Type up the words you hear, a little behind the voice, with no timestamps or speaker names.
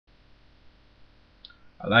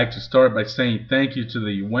I'd like to start by saying thank you to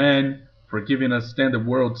the UN for giving us standard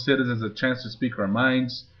world citizens a chance to speak our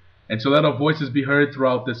minds and to let our voices be heard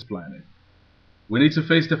throughout this planet. We need to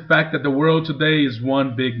face the fact that the world today is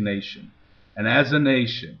one big nation, and as a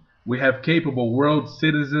nation, we have capable world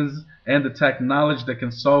citizens and the technology that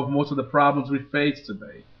can solve most of the problems we face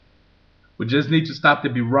today. We just need to stop the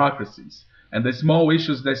bureaucracies and the small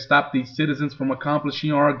issues that stop these citizens from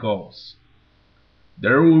accomplishing our goals.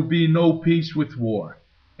 There will be no peace with war,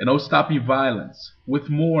 and no stopping violence with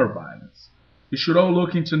more violence. We should all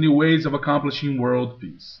look into new ways of accomplishing world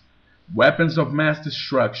peace. Weapons of mass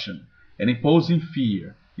destruction and imposing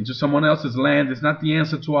fear into someone else's land is not the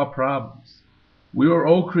answer to our problems. We are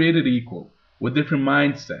all created equal, with different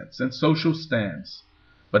mindsets and social stands.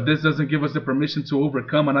 But this doesn't give us the permission to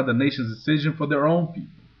overcome another nation's decision for their own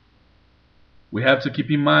people. We have to keep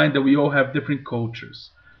in mind that we all have different cultures,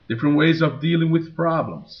 different ways of dealing with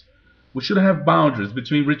problems. We should have boundaries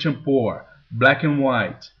between rich and poor, black and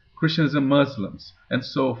white, Christians and Muslims, and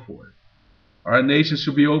so forth. Our nation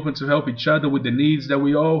should be open to help each other with the needs that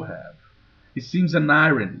we all have. It seems an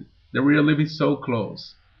irony that we are living so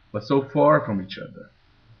close, but so far from each other.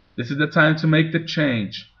 This is the time to make the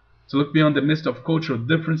change, to look beyond the mist of cultural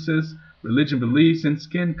differences, religion beliefs, and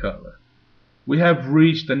skin color. We have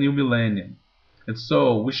reached a new millennium, and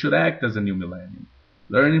so we should act as a new millennium,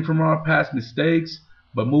 learning from our past mistakes,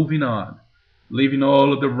 but moving on, leaving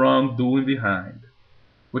all of the wrongdoing behind.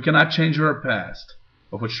 We cannot change our past,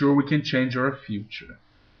 but for sure we can change our future.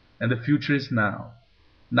 And the future is now.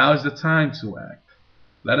 Now is the time to act.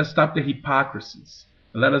 Let us stop the hypocrisies,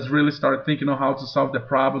 and let us really start thinking on how to solve the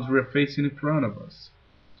problems we are facing in front of us.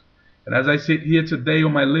 And as I sit here today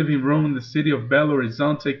on my living room in the city of Belo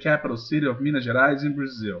Horizonte, capital city of Minas Gerais in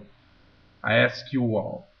Brazil, I ask you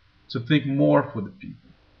all to think more for the people,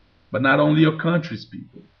 but not only your country's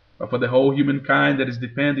people, but for the whole humankind that is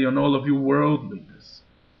depending on all of you world leaders.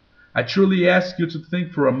 I truly ask you to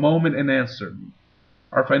think for a moment and answer me.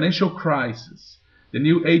 Our financial crisis, the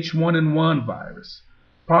new H1N1 virus,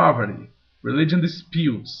 poverty, religion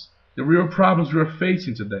disputes, the real problems we are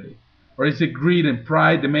facing today? Or is it greed and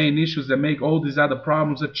pride the main issues that make all these other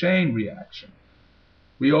problems a chain reaction?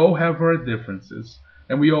 We all have our differences,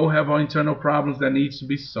 and we all have our internal problems that need to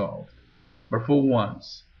be solved. But for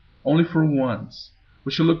once, only for once,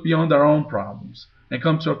 we should look beyond our own problems and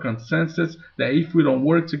come to a consensus that if we don't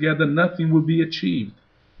work together, nothing will be achieved.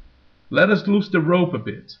 Let us loose the rope a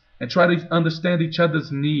bit and try to understand each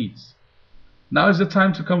other's needs. Now is the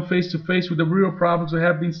time to come face to face with the real problems we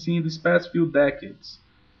have been seeing these past few decades.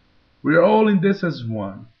 We are all in this as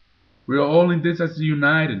one. We are all in this as the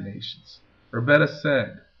United Nations. Or better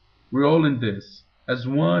said, we are all in this as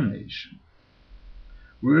one nation.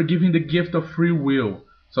 We are given the gift of free will,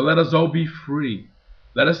 so let us all be free.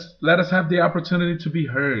 Let us have the opportunity to be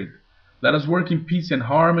heard. Let us work in peace and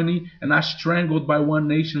harmony and not strangled by one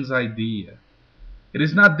nation's idea. It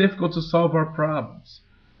is not difficult to solve our problems,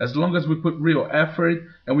 as long as we put real effort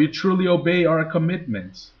and we truly obey our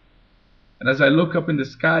commitments. And as I look up in the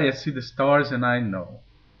sky, I see the stars and I know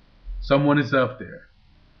someone is up there,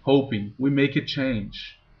 hoping we make a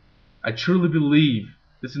change. I truly believe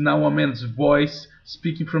this is not one man's voice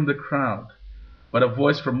speaking from the crowd, but a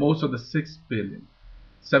voice for most of the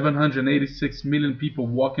 6,786,000,000 people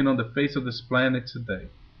walking on the face of this planet today.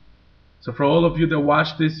 So for all of you that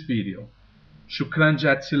watch this video, Shukran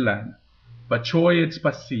Jatsilan, Bachoye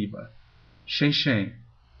Spasiba, Shen Shen,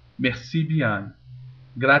 Merci bien,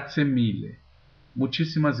 Grazie mille,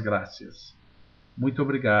 Muchísimas gracias. Muito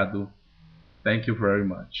obrigado. Thank you very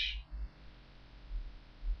much.